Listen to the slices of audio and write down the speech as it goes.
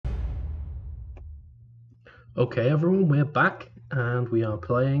Okay, everyone, we're back and we are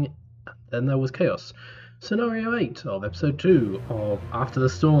playing Then There Was Chaos, Scenario 8 of Episode 2 of After the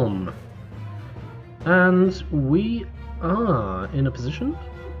Storm. And we are in a position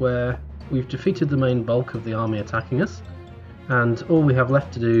where we've defeated the main bulk of the army attacking us, and all we have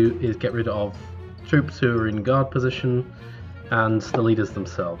left to do is get rid of troops who are in guard position and the leaders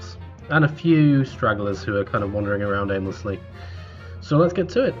themselves, and a few stragglers who are kind of wandering around aimlessly. So let's get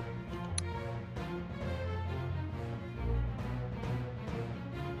to it.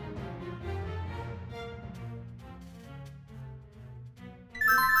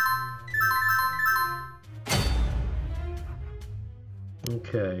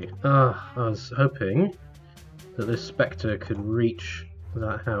 Okay, I was hoping that this Spectre could reach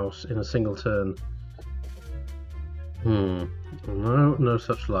that house in a single turn. No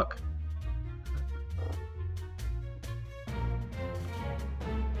such luck.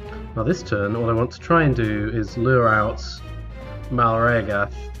 Now this turn, what I want to try and do is lure out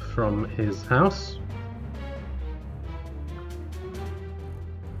Malregath from his house.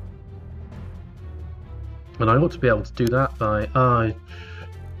 And I ought to be able to do that by...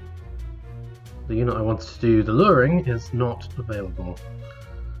 the unit I wanted to do the luring is not available.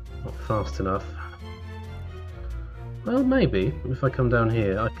 Not fast enough. Well, maybe. If I come down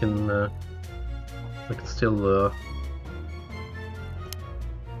here, I can still lure.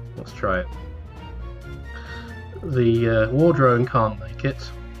 Let's try it. The War Drone can't make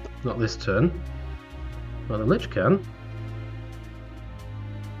it. Not this turn. Well, the Lich can.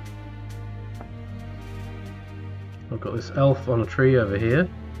 I've got this elf on a tree over here.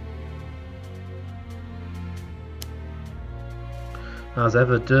 As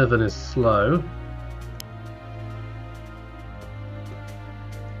ever, Dervan is slow.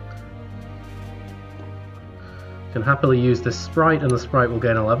 Can happily use this sprite, and the sprite will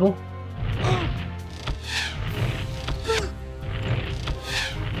gain a level.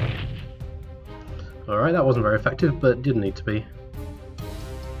 Alright, that wasn't very effective, but didn't need to be.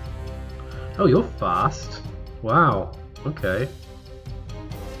 Oh, you're fast. Wow, okay.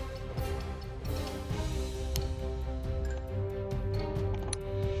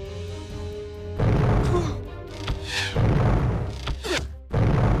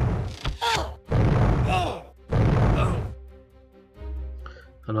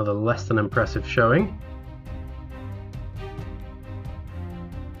 Another less than impressive showing.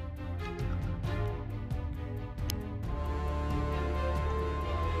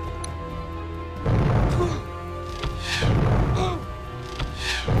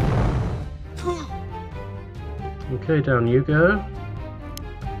 Okay, down you go.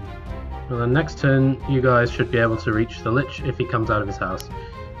 And then next turn, you guys should be able to reach the Lich if he comes out of his house.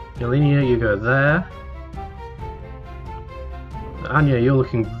 Elynia, you go there. Anya, you're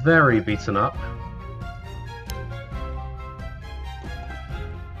looking very beaten up.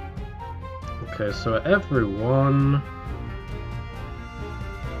 Okay, so everyone...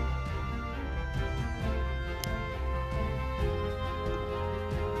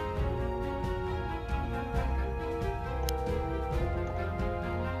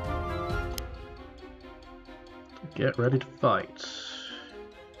 get ready to fight.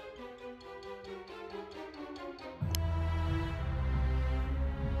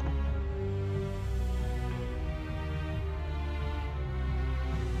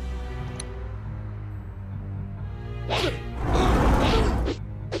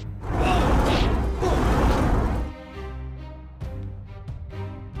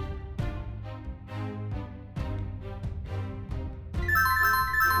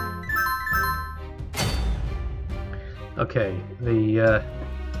 Okay, the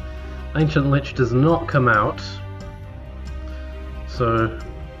Ancient Lich does not come out, so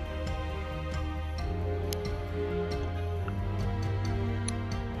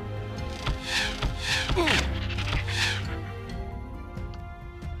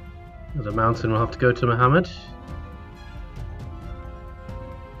the mountain will have to go to Muhammad.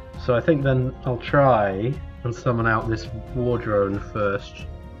 So I think then I'll try and summon out this War Drone first.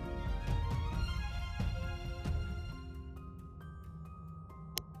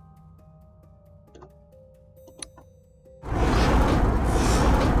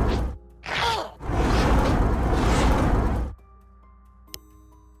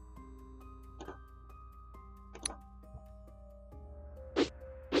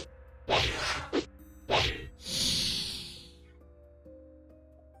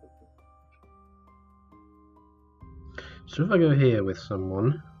 So if I go here with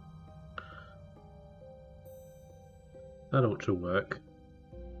someone, that ought to work.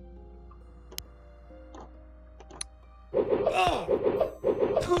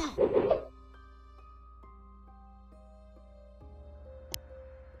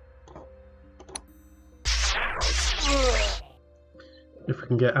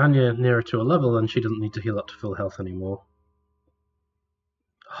 can get Anya nearer to a level, then she doesn't need to heal up to full health anymore.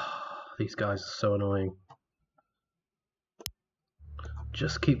 These guys are so annoying.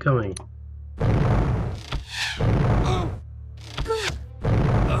 Just keep coming.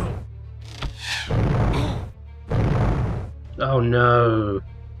 Oh no!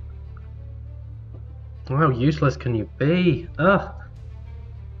 How useless can you be? Ugh!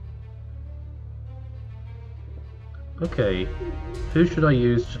 Okay, who should I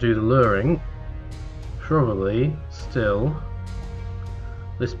use to do the luring? Probably, still,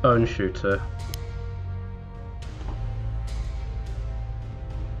 this bone shooter.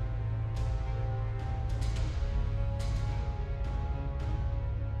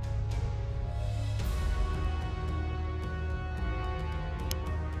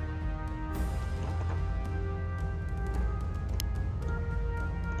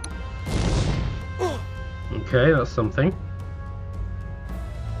 Okay, that's something.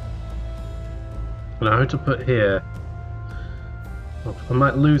 Now who to put here? Well, I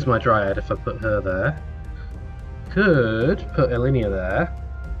might lose my Dryad if I put her there. Could put Elynia there.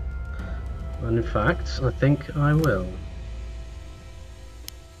 And in fact, I think I will.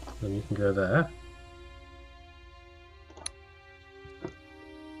 Then you can go there.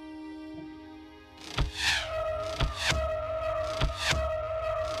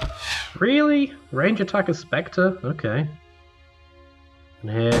 Really? Range attack a Spectre? Okay. And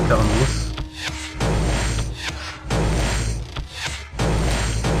here comes...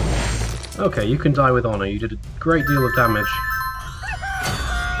 Okay, you can die with honour. You did a great deal of damage.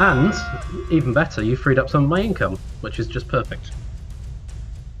 And, even better, you freed up some of my income, which is just perfect.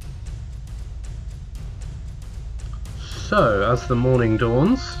 So, as the morning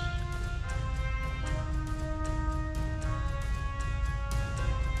dawns...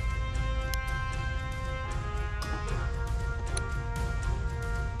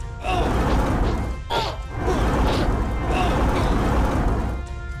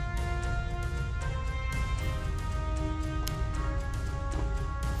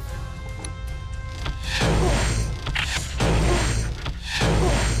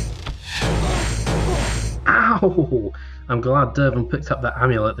 Ow! I'm glad Dervin picked up that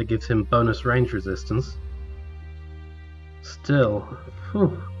amulet that gives him bonus range resistance. Still.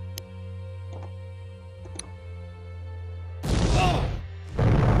 Whew.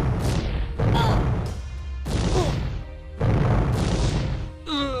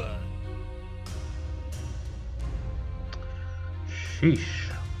 Sheesh.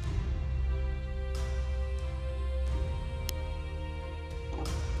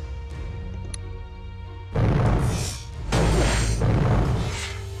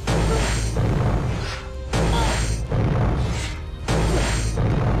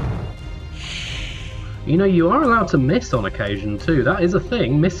 You know, you are allowed to miss on occasion too. That is a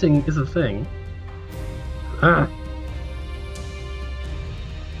thing. Missing is a thing. Ah.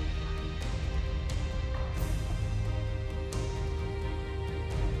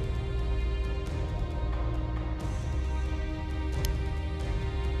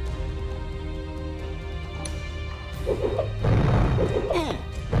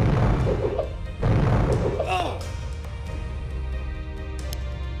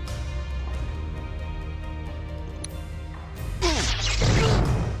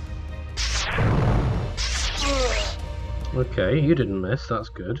 Okay, you didn't miss, that's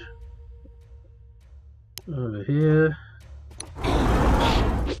good. Over here.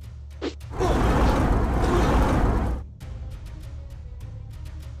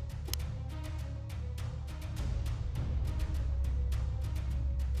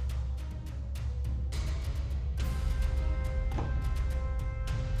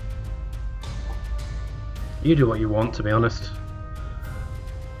 You do what you want, to be honest.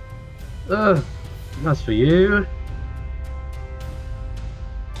 As for you...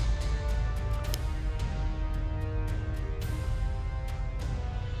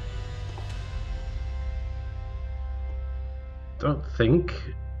 Don't think...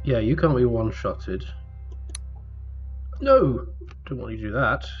 Yeah, you can't be one-shotted. No! Don't want you to do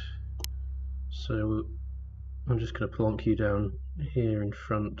that. So I'm just going to plonk you down here in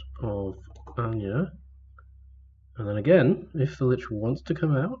front of Anya. And then again, if the Lich wants to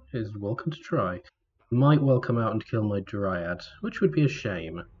come out, is welcome to try. Might well come out and kill my Dryad, which would be a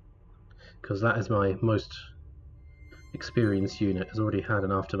shame. Because that is my most experienced unit, has already had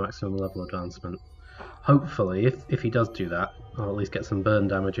an after maximum level advancement. Hopefully, if he does do that, I'll at least get some burn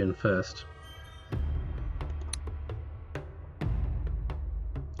damage in first.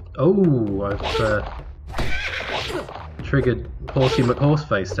 Oh, I've triggered Horsey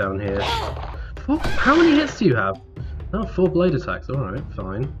McHorseface down here. How many hits do you have? Oh, 4 blade attacks, alright,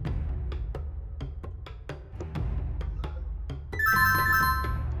 fine.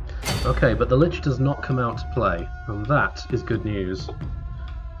 Okay, but the Lich does not come out to play, and that is good news.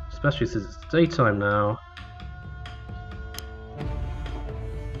 Especially since it's daytime now.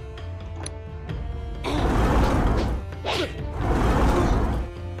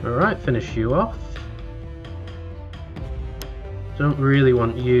 Alright, finish you off. Don't really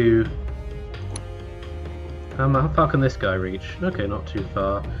want you... How far can this guy reach? Okay, not too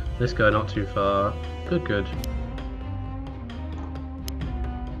far. This guy not too far. Good, good.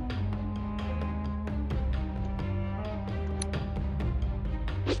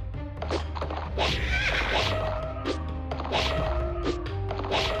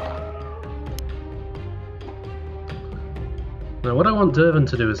 Now what I want Dervin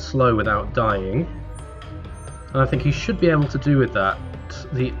to do is slow without dying, and I think he should be able to do with that.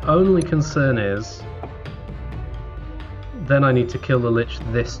 The only concern is, then I need to kill the Lich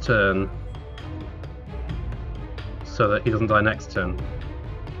this turn, so that he doesn't die next turn.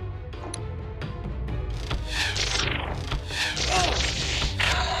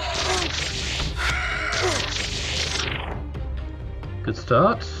 Good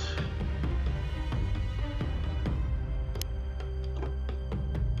start.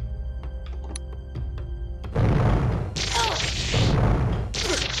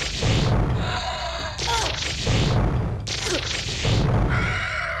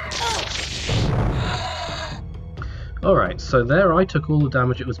 Alright, so there I took all the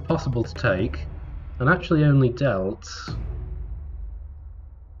damage it was possible to take, and actually only dealt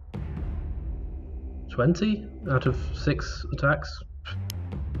 20 out of 6 attacks.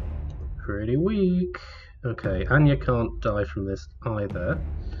 Pretty weak. Okay, Anya can't die from this either.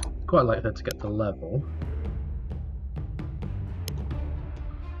 Quite like her to get the level.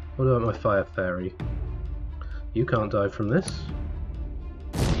 What about my Fire Fairy? You can't die from this.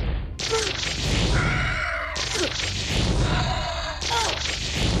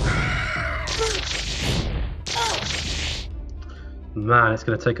 Man, it's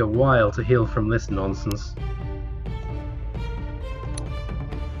going to take a while to heal from this nonsense.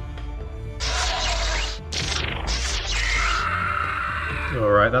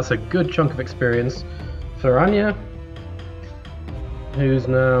 Alright, that's a good chunk of experience for Anya, who's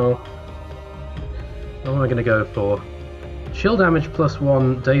now... What am I going to go for? Chill damage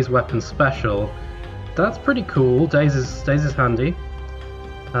 +1, Daze weapon special. That's pretty cool. Daze is handy.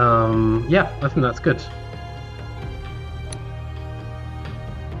 Yeah, I think that's good.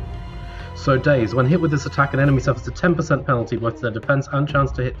 So Daze, when hit with this attack, an enemy suffers a 10% penalty both to their defense and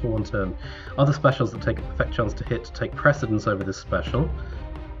chance to hit for 1 turn. Other specials that take effect chance to hit take precedence over this special.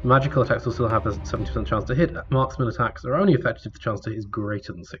 Magical attacks will still have a 70% chance to hit. Marksman attacks are only effective if the chance to hit is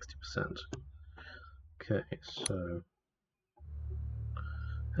greater than 60%. Okay, so...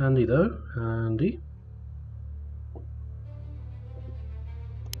 handy though, handy.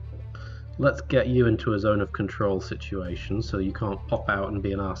 Let's get you into a zone of control situation so you can't pop out and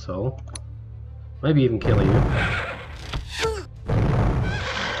be an arsehole. Maybe even kill you.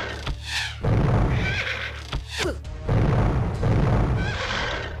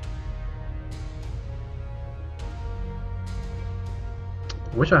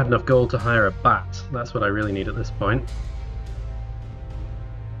 Wish I had enough gold to hire a bat. That's what I really need at this point.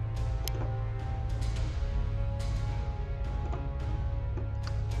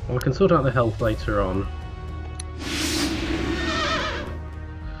 Well, I can sort out the health later on.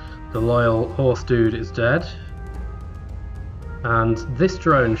 The loyal horse dude is dead. And this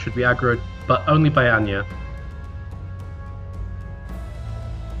drone should be aggroed, but only by Anya.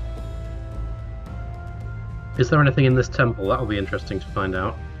 Is there anything in this temple? That'll be interesting to find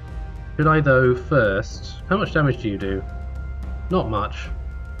out. Should I though first... How much damage do you do? Not much.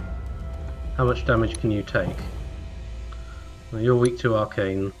 How much damage can you take? Well, you're weak to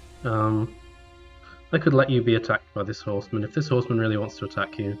arcane. I could let you be attacked by this horseman. If this horseman really wants to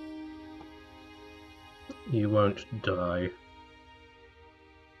attack you, you won't die.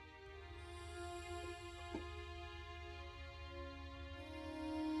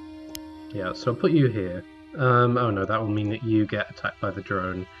 Yeah, so I'll put you here. Oh no, that will mean that you get attacked by the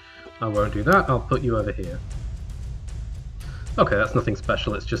drone. I won't do that, I'll put you over here. Okay, that's nothing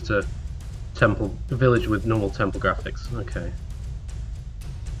special, it's just a temple, village with normal temple graphics. Okay.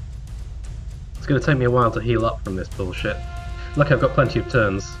 It's going to take me a while to heal up from this bullshit. Lucky I've got plenty of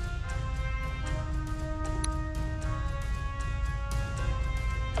turns.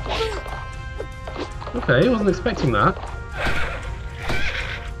 Okay, wasn't expecting that.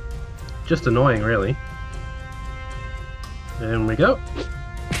 Just annoying, really. In we go.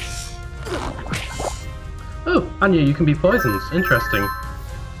 Oh, Anya, you can be poisoned. Interesting.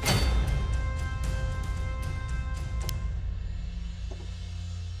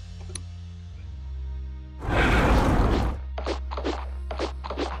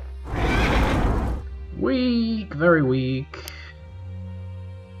 Weak, very weak.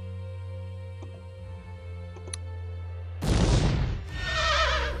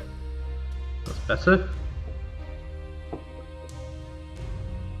 That's better.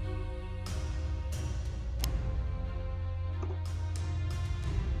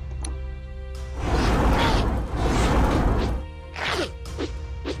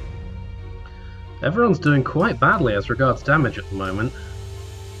 Everyone's doing quite badly as regards damage at the moment.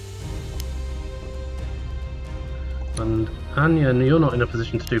 And Anya, you're not in a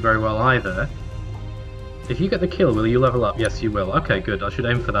position to do very well either. If you get the kill, will you level up? Yes, you will. Okay, good. I should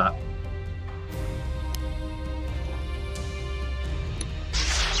aim for that.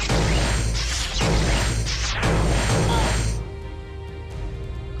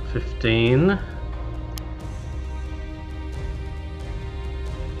 $15.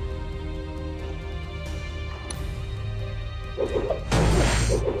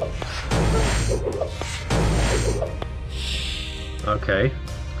 Okay,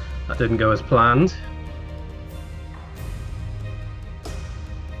 that didn't go as planned.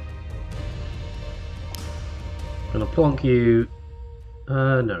 I'm gonna plonk you.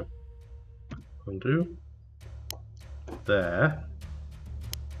 No. Undo. There.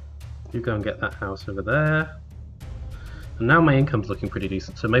 You go and get that house over there. And now my income's looking pretty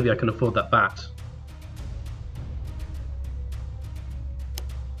decent, so maybe I can afford that bat.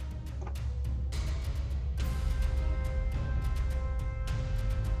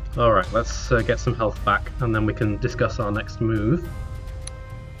 Alright, let's get some health back, and then we can discuss our next move.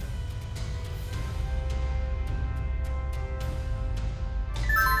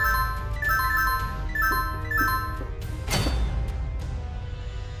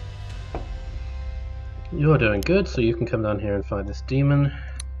 You're doing good, so you can come down here and fight this demon.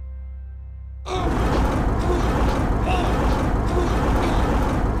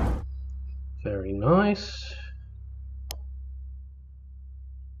 Very nice.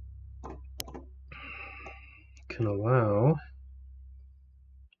 Can allow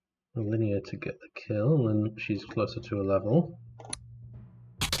Elynia to get the kill when she's closer to a level.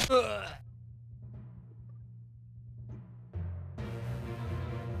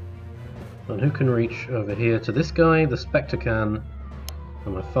 And who can reach over here to this guy? The Spectre can,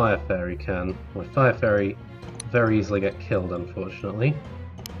 and my Fire Fairy can. My Fire Fairy very easily get killed, unfortunately.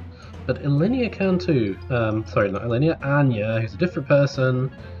 But Elynia can too. Sorry, not Elynia, Anya, who's a different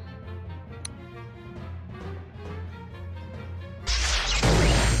person.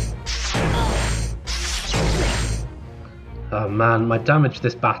 Oh man, my damage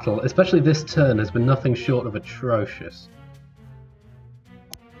this battle, especially this turn, has been nothing short of atrocious.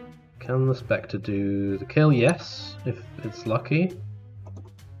 Can the Spectre do the kill? Yes, if it's lucky.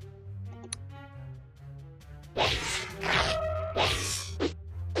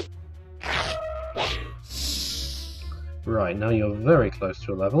 Right, now you're very close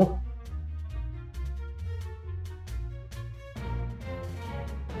to a level.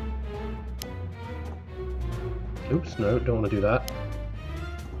 Oops, no, don't want to do that.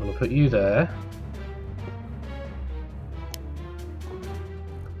 I'm going to put you there.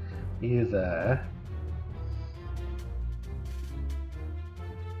 You there.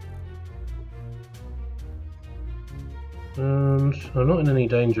 And I'm not in any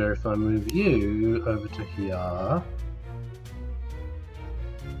danger if I move you over to here.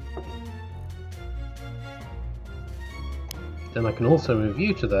 Then I can also move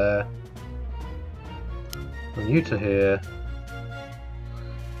you to there. And you to here.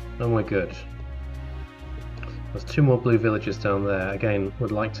 And we're good. There's 2 more blue villages down there. Again,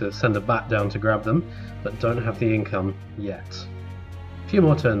 would like to send a bat down to grab them, but don't have the income yet. A few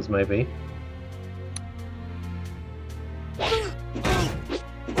more turns maybe.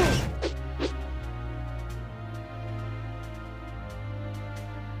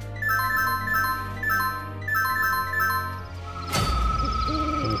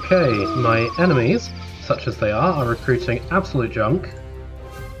 Okay, my enemies, such as they are recruiting absolute junk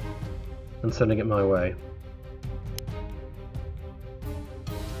and sending it my way.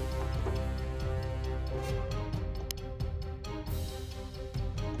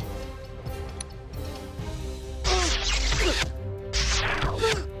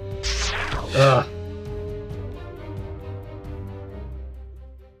 Ugh.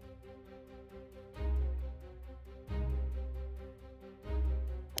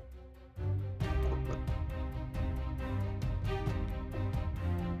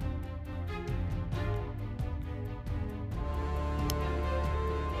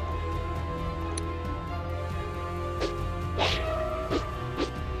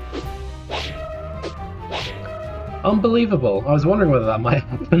 Unbelievable. I was wondering whether that might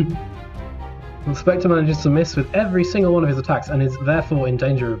happen. The Spectre manages to miss with every single one of his attacks and is therefore in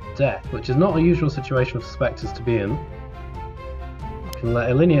danger of death, which is not a usual situation for Spectres to be in. I can let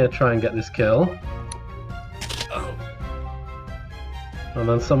Elynia try and get this kill. And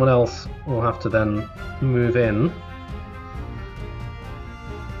then someone else will have to then move in.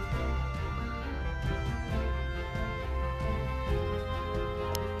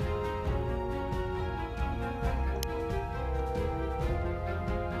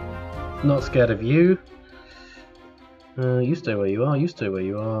 Not scared of you. You stay where you are, you stay where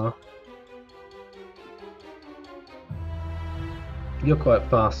you are. You're quite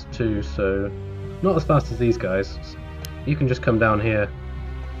fast too, so not as fast as these guys. You can just come down here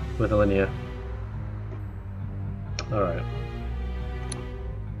with Elynia. Alright.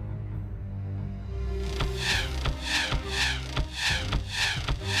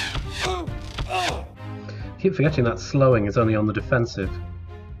 Keep forgetting that slowing is only on the defensive.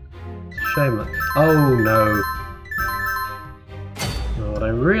 Shame that. Oh no! Well, what I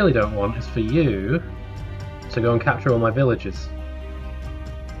really don't want is for you to go and capture all my villages.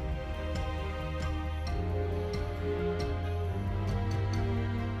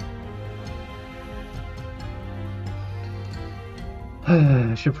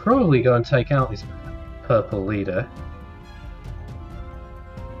 I should probably go and take out this purple leader.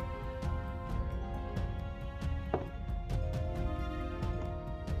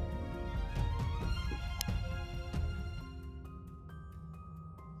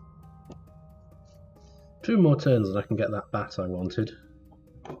 Two more turns and I can get that bat I wanted.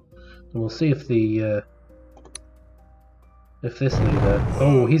 And we'll see if the if this leader...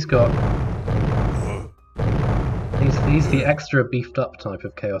 Oh, he's got... He's the extra beefed up type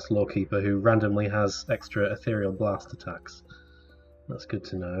of Chaos Lawkeeper who randomly has extra Ethereal Blast attacks. That's good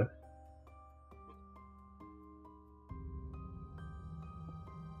to know.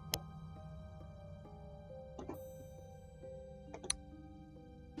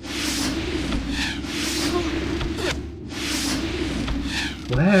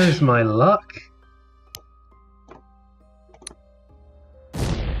 Where is my luck?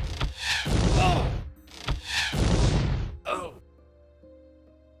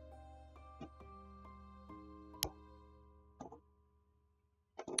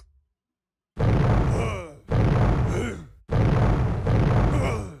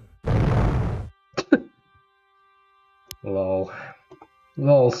 Lol.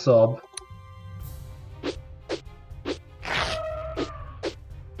 Lol sob.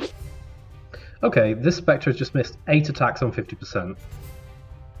 Okay, this Spectre has just missed 8 attacks on 50%.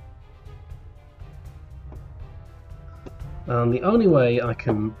 And the only way I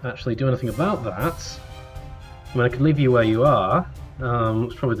can actually do anything about that... I mean, I can leave you where you are.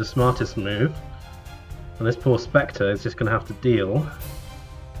 It's probably the smartest move. And this poor Spectre is just going to have to deal.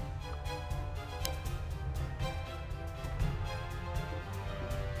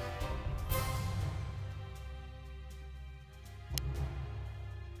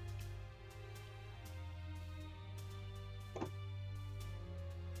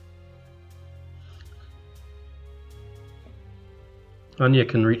 Anya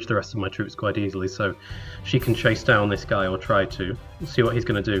can reach the rest of my troops quite easily, so she can chase down this guy or try to. See what he's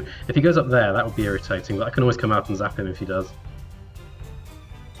going to do. If he goes up there, that would be irritating, but I can always come out and zap him if he does.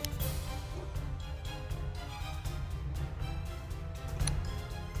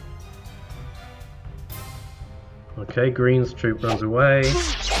 Okay, Green's troop runs away.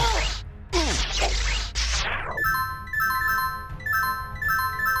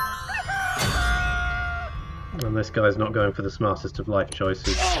 And this guy's not going for the smartest of life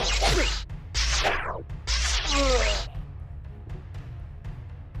choices.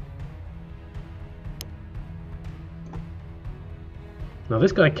 Now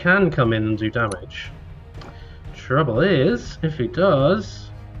this guy can come in and do damage. Trouble is, if he does,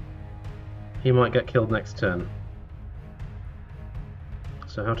 he might get killed next turn.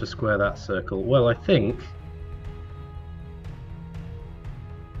 So how to square that circle? Well, I think...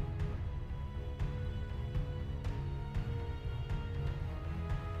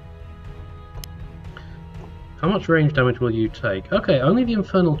 How much range damage will you take? Okay, only the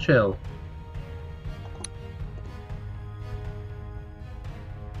Infernal Chill.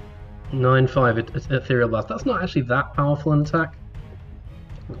 (9/5) Ethereal Blast. That's not actually that powerful an attack.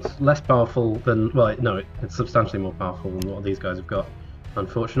 It's less powerful than... Well, no, it's substantially more powerful than what these guys have got,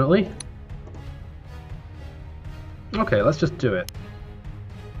 unfortunately. Okay, let's just do it.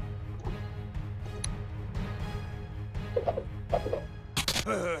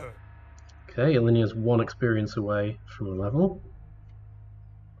 Okay, Elynia's 1 experience away from a level.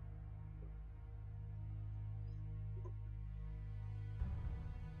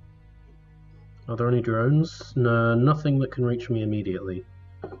 Are there any drones? No, nothing that can reach me immediately.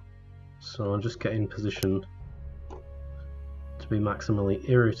 So I'll just get in position to be maximally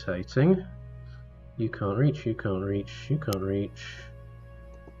irritating. You can't reach, you can't reach, you can't reach.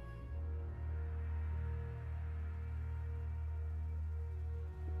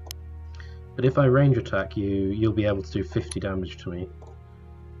 But if I range attack you, you'll be able to do 50 damage to me.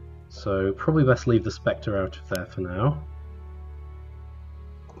 So probably best leave the Spectre out of there for now.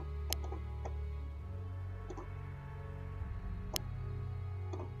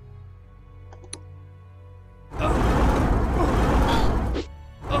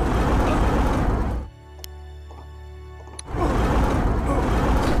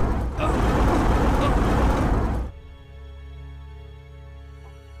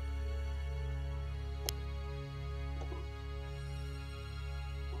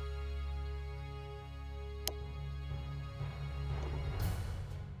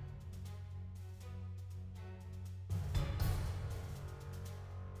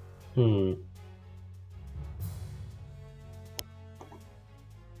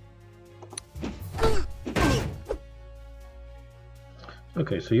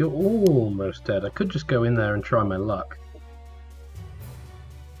 Okay, so you're almost dead. I could just go in there and try my luck.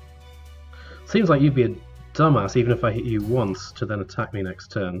 Seems like you'd be a dumbass even if I hit you once to then attack me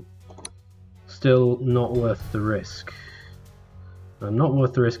next turn. Still not worth the risk. And not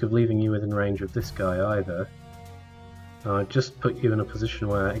worth the risk of leaving you within range of this guy either. I just put you in a position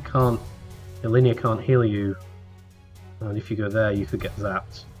where it can't, Elynia can't heal you, and if you go there you could get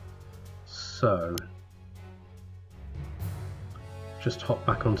zapped. So just hop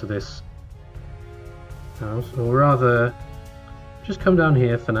back onto this house, or rather just come down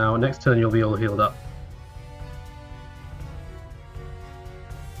here for now, and next turn you'll be all healed up.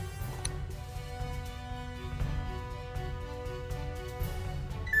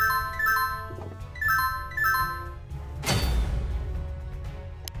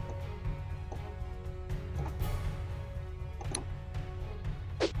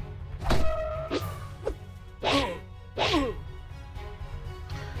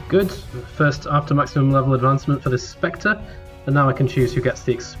 Good, first after maximum level advancement for this Spectre, and now I can choose who gets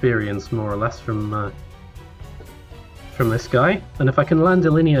the experience more or less from this guy. And if I can land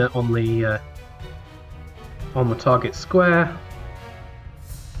Elynia on the target square,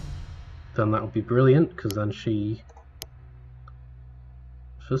 then that would be brilliant, because then she,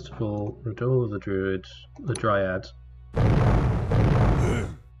 first of all, Radola the Druid, the Dryad.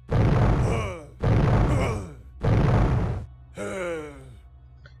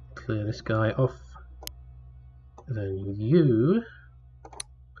 Clear this guy off. Then you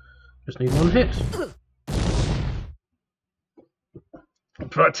just need one hit.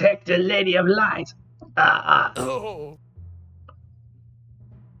 Protect the Lady of Light. Oh.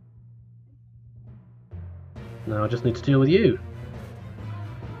 Now I just need to deal with you.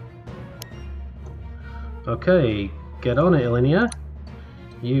 Okay, get on it, Elynia.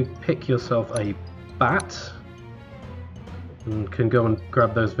 You pick yourself a bat and can go and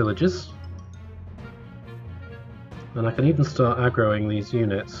grab those villagers. And I can even start aggroing these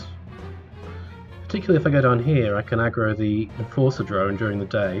units. Particularly if I go down here, I can aggro the Enforcer drone during the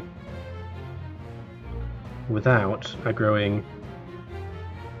day without aggroing...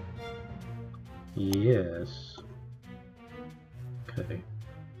 Yes. Okay.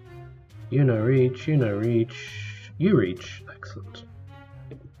 You no reach, you no reach, you reach. Excellent.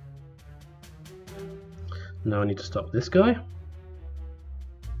 Now I need to stop this guy.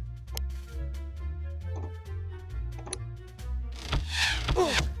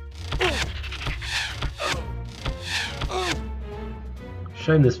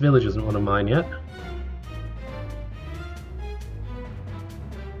 Shame this village isn't one of mine yet.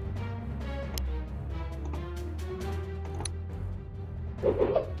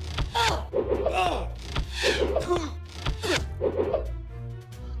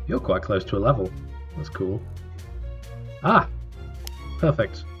 You're quite close to a level. That's cool. Ah!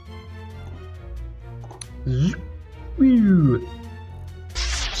 Perfect. Woo!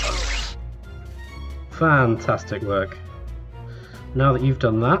 Fantastic work. Now that you've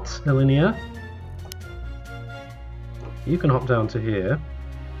done that, Elynia, you can hop down to here,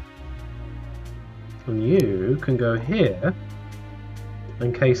 and you can go here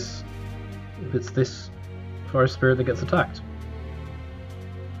in case it's this forest spirit that gets attacked.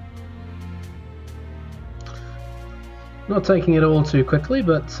 Not taking it all too quickly,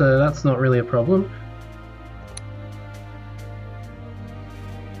 but that's not really a problem.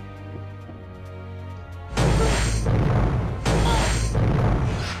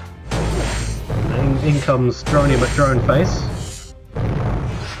 In comes Drony McDroneface.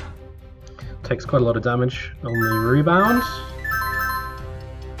 takes quite a lot of damage on the rebound.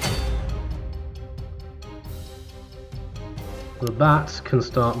 The bat can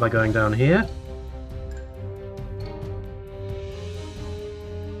start by going down here.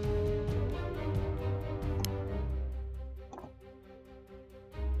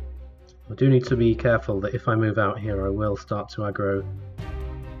 I do need to be careful that if I move out here I will start to aggro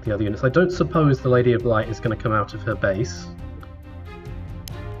the other units. I don't suppose the Lady of Light is going to come out of her base.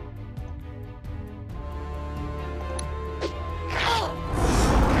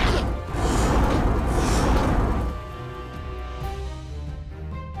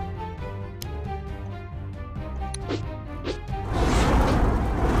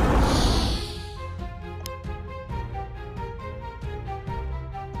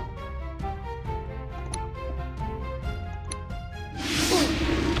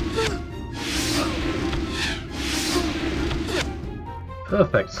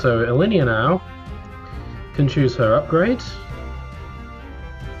 Perfect, so Elynia now can choose her upgrade.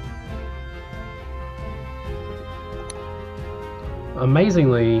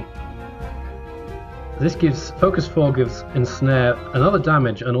 Amazingly, this gives Focus 4 gives Ensnare another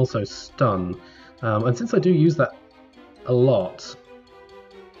damage and also stun. And since I do use that a lot,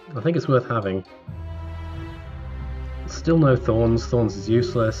 I think it's worth having. Still no Thorns, Thorns is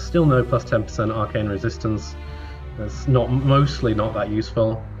useless. Still no plus 10% arcane resistance. It's mostly not that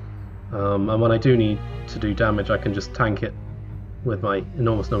useful, and when I do need to do damage I can just tank it with my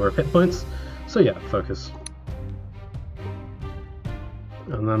enormous number of hit points, so yeah, focus.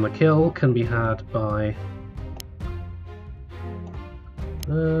 And then the kill can be had by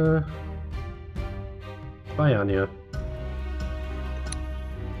Anya.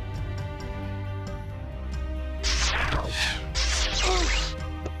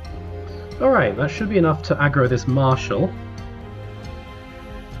 Alright, that should be enough to aggro this Marshal.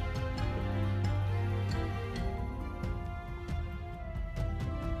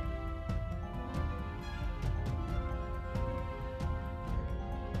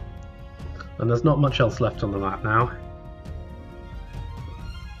 And there's not much else left on the map now.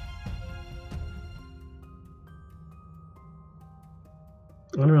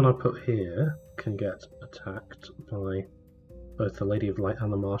 Anyone I put here can get attacked by both the Lady of Light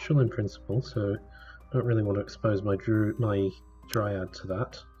and the Marshal in principle, so I don't really want to expose my Dryad to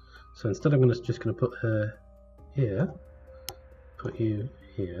that. So instead I'm just going to put her here, put you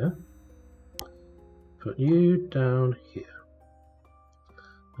here, put you down here.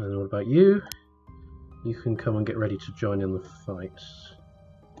 And what about you? You can come and get ready to join in the fight.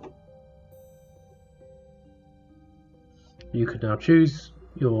 You can now choose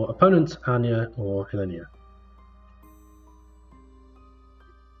your opponent, Anya or Elynia.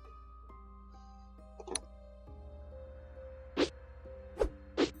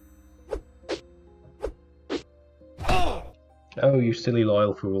 Oh, you silly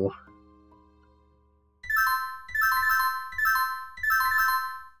loyal fool.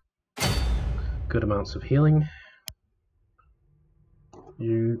 Good amounts of healing.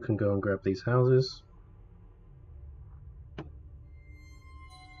 You can go and grab these houses.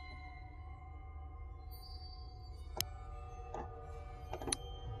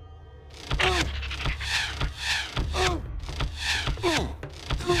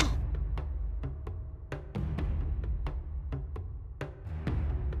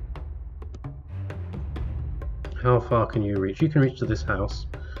 How far can you reach? You can reach to this house,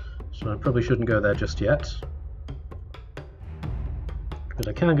 so I probably shouldn't go there just yet. But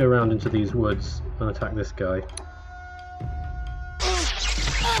I can go around into these woods and attack this guy.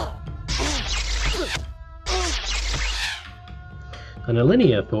 And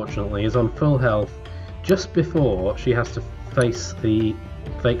Elynia, fortunately, is on full health just before she has to face the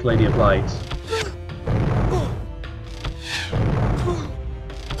fake Lady of Light.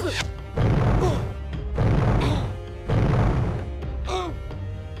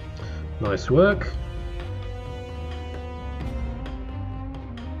 Nice work.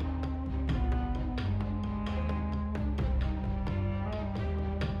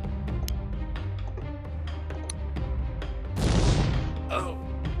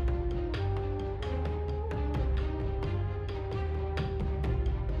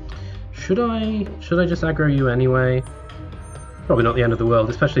 Should I just aggro you anyway? Probably not the end of the world,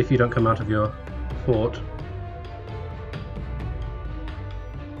 especially if you don't come out of your fort.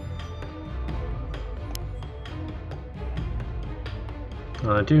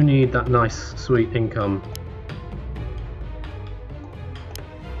 I do need that nice, sweet income.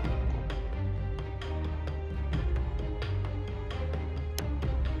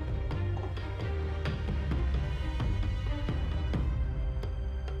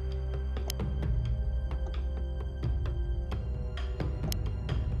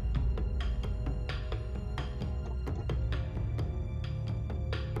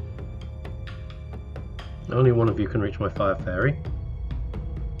 Only one of you can reach my fire fairy.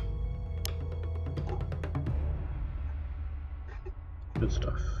 Good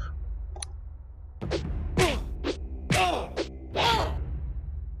stuff.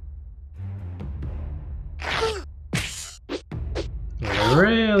 I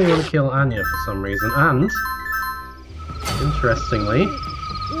really want to kill Anya for some reason, and interestingly,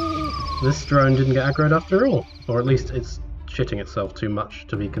 this drone didn't get aggroed after all. Or at least it's shitting itself too much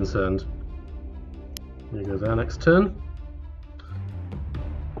to be concerned. There goes our next turn.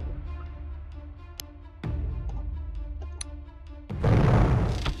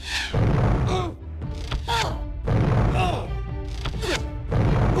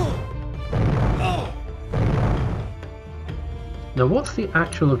 Now what's the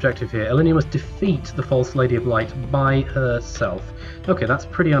actual objective here? Elynia must defeat the False Lady of Light by herself. Okay, that's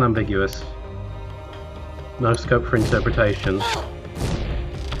pretty unambiguous. No scope for interpretation.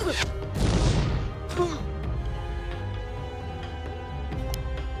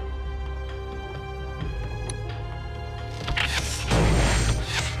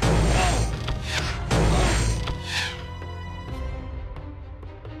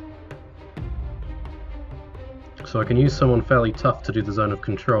 So I can use someone fairly tough to do the zone of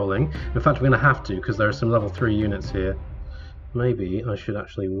controlling. In fact, we're going to have to, because there are some level 3 units here. Maybe I should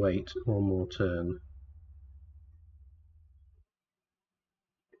actually wait one more turn.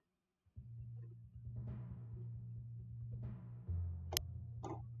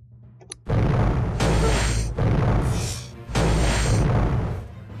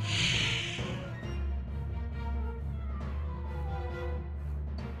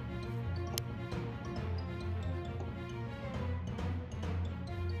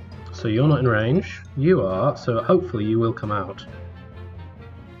 So you're not in range, you are, so hopefully you will come out.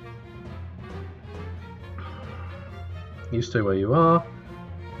 You stay where you are,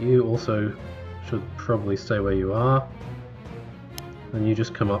 you also should probably stay where you are, and you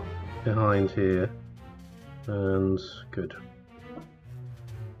just come up behind here, and good.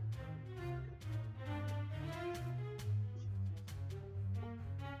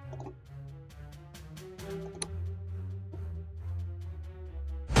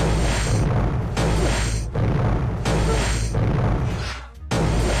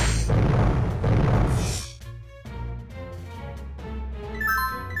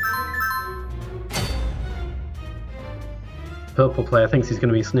 Purple player thinks he's going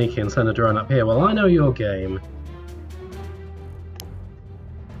to be sneaky and send a drone up here. Well, I know your game.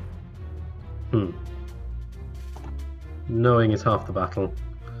 Knowing is half the battle.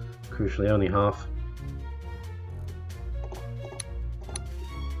 Crucially, only half.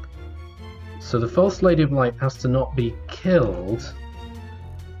 So the False Lady of Light has to not be killed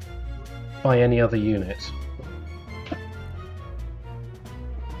by any other unit.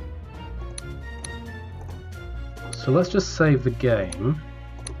 So let's just save the game,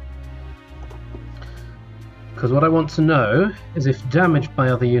 because what I want to know is if damage by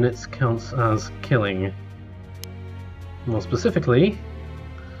other units counts as killing. More specifically,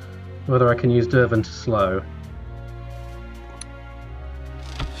 whether I can use Dervan to slow.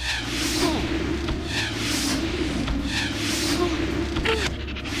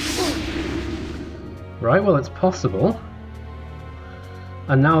 Right, well, it's possible.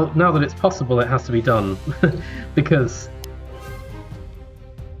 And now that it's possible, it has to be done. Because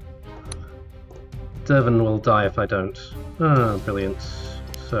Dervan will die if I don't. Ah, brilliant.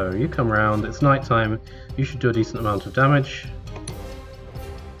 So you come round, it's night time, you should do a decent amount of damage.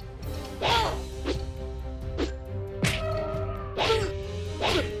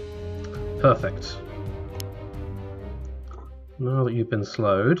 Perfect. Now that you've been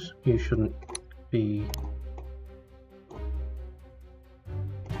slowed, you shouldn't be...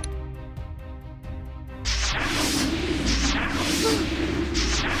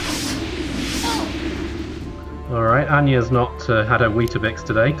 Alright, Anya's not had her Weetabix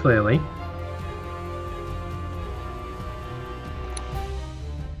today, clearly.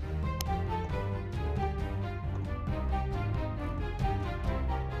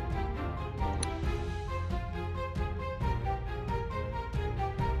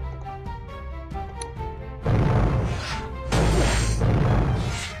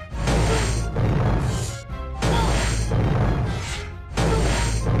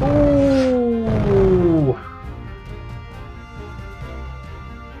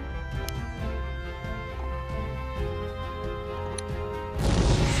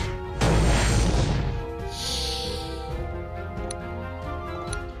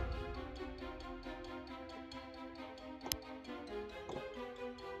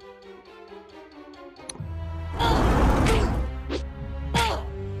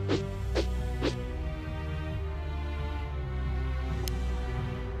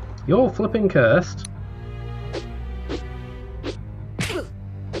 You're flipping cursed.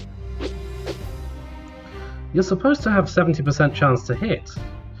 You're supposed to have 70% chance to hit.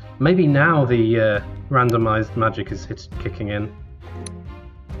 Maybe now the randomized magic is kicking in.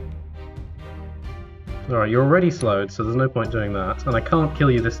 Alright, you're already slowed, so there's no point doing that. And I can't kill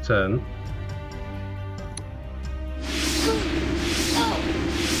you this turn.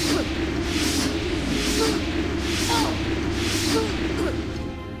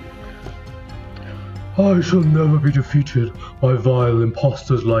 I shall never be defeated by vile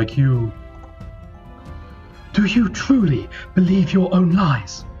impostors like you. Do you truly believe your own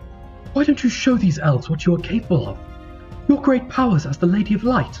lies? Why don't you show these elves what you are capable of? Your great powers as the Lady of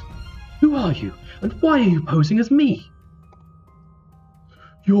Light. Who are you, and why are you posing as me?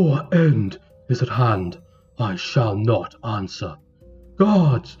 Your end is at hand. I shall not answer.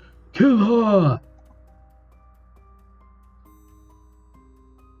 Guards, kill her!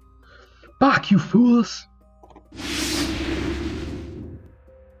 Back, you fools!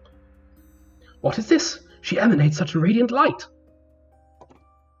 What is this? She emanates such a radiant light.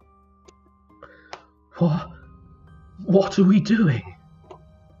 What are we doing?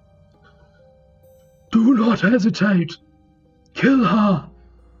 Do not hesitate. Kill her.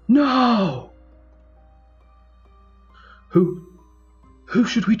 Now. Who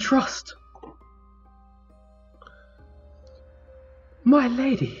should we trust? My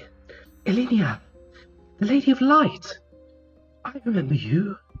lady, Elynia, the Lady of Light. I remember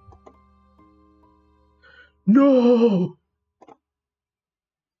you. No!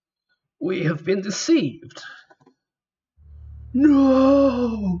 We have been deceived.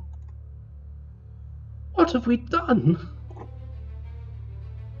 No! What have we done?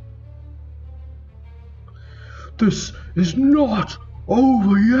 This is not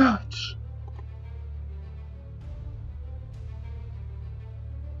over yet.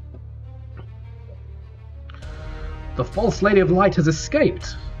 The false Lady of Light has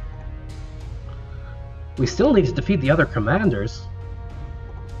escaped. We still need to defeat the other commanders.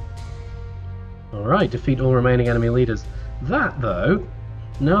 Alright, defeat all remaining enemy leaders. That, though,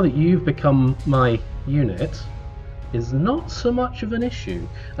 now that you've become my unit, is not so much of an issue.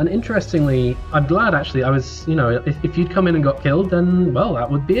 And interestingly, I'm glad actually, I was, you know, if you'd come in and got killed, then, well, that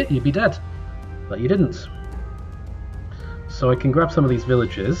would be it, you'd be dead. But you didn't. So I can grab some of these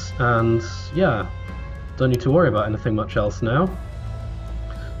villages, and yeah, don't need to worry about anything much else now.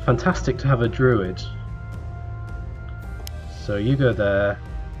 Fantastic to have a druid. So you go there,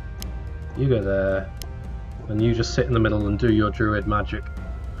 and you just sit in the middle and do your druid magic.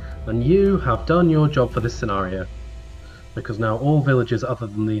 And you have done your job for this scenario. Because now all villages other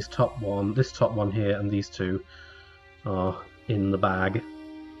than this top one here and these two are in the bag.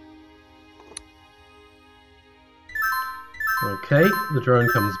 Okay, the drone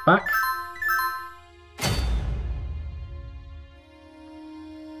comes back.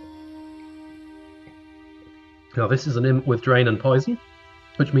 Now this is an imp with drain and poison,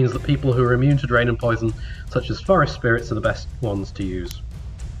 which means that people who are immune to drain and poison, such as forest spirits, are the best ones to use.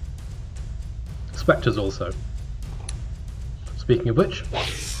 Spectres also. Speaking of which,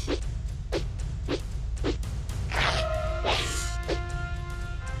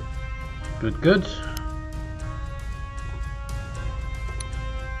 good.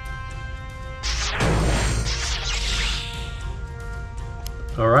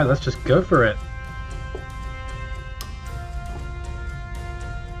 Alright, let's just go for it.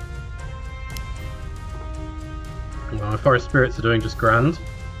 My forest spirits are doing just grand.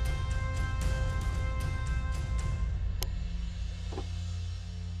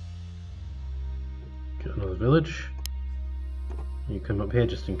 Get another village. You come up here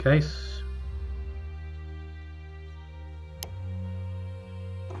just in case.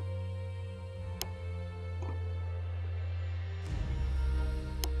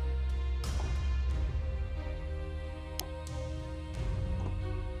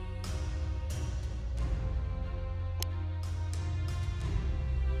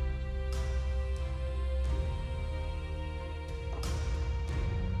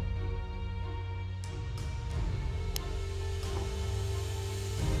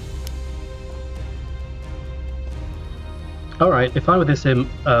 Alright, if I were this imp,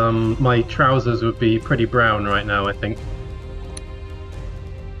 my trousers would be pretty brown right now, I think.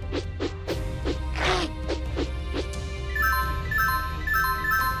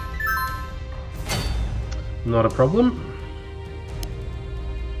 Not a problem.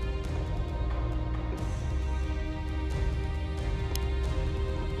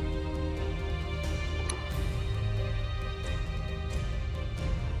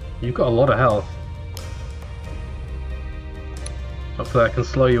 You've got a lot of health. Hopefully I can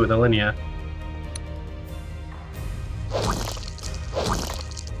slow you with Elynia.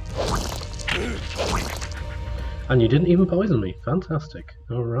 And you didn't even poison me. Fantastic.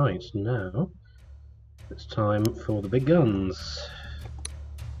 Alright, now it's time for the big guns.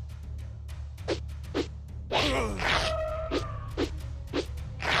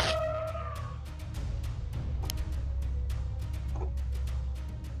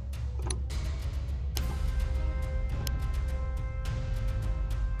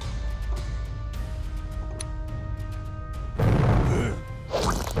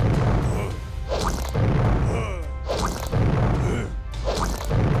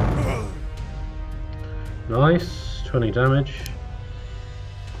 Nice, 20 damage.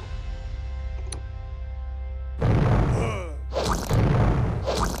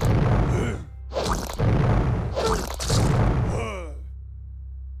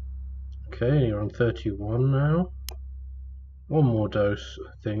 Okay, you're on 31 now. One more dose,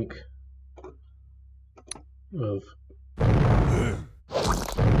 I think, of...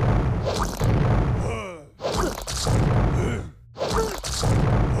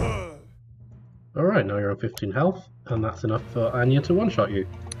 Alright, now you're on 15 health, and that's enough for Anya to one-shot you.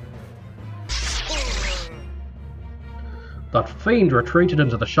 That fiend retreated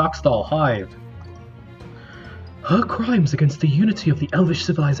into the Shakstal hive. Her crimes against the unity of the Elvish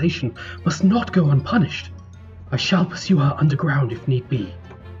civilization must not go unpunished. I shall pursue her underground if need be.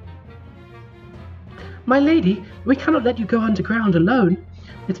 My lady, we cannot let you go underground alone.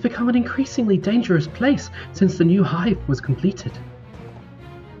 It's become an increasingly dangerous place since the new hive was completed.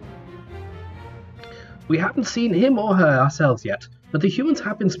 We haven't seen him or her ourselves yet, but the humans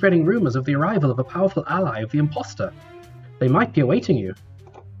have been spreading rumors of the arrival of a powerful ally of the imposter. They might be awaiting you.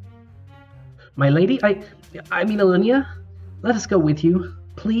 My lady, I mean Elynia, let us go with you,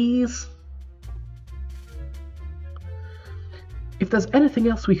 please. If there's anything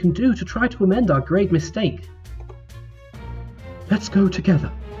else we can do to try to amend our grave mistake, let's go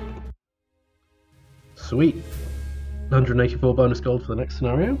together. Sweet. 184 bonus gold for the next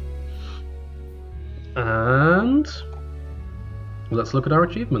scenario. And let's look at our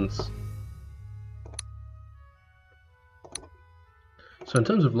achievements. So in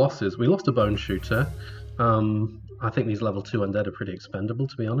terms of losses, we lost a bone shooter. I think these level 2 undead are pretty expendable,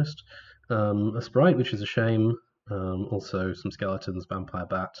 to be honest. A sprite, which is a shame. Also some skeletons, vampire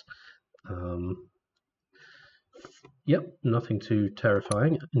bat. Yep, nothing too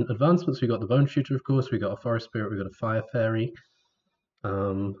terrifying. In advancements, we got the bone shooter, of course. We got a forest spirit. We got a fire fairy.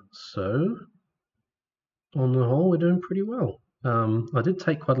 So on the whole, we're doing pretty well. I did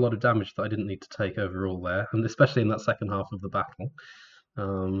take quite a lot of damage that I didn't need to take overall there, and especially in that second half of the battle.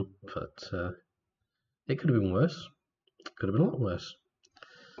 But it could have been worse. Could have been a lot worse.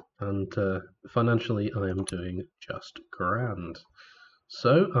 And financially, I am doing just grand.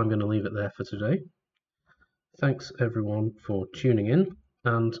 So I'm going to leave it there for today. Thanks everyone for tuning in,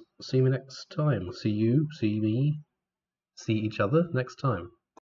 and see me next time. See you, see me, see each other next time.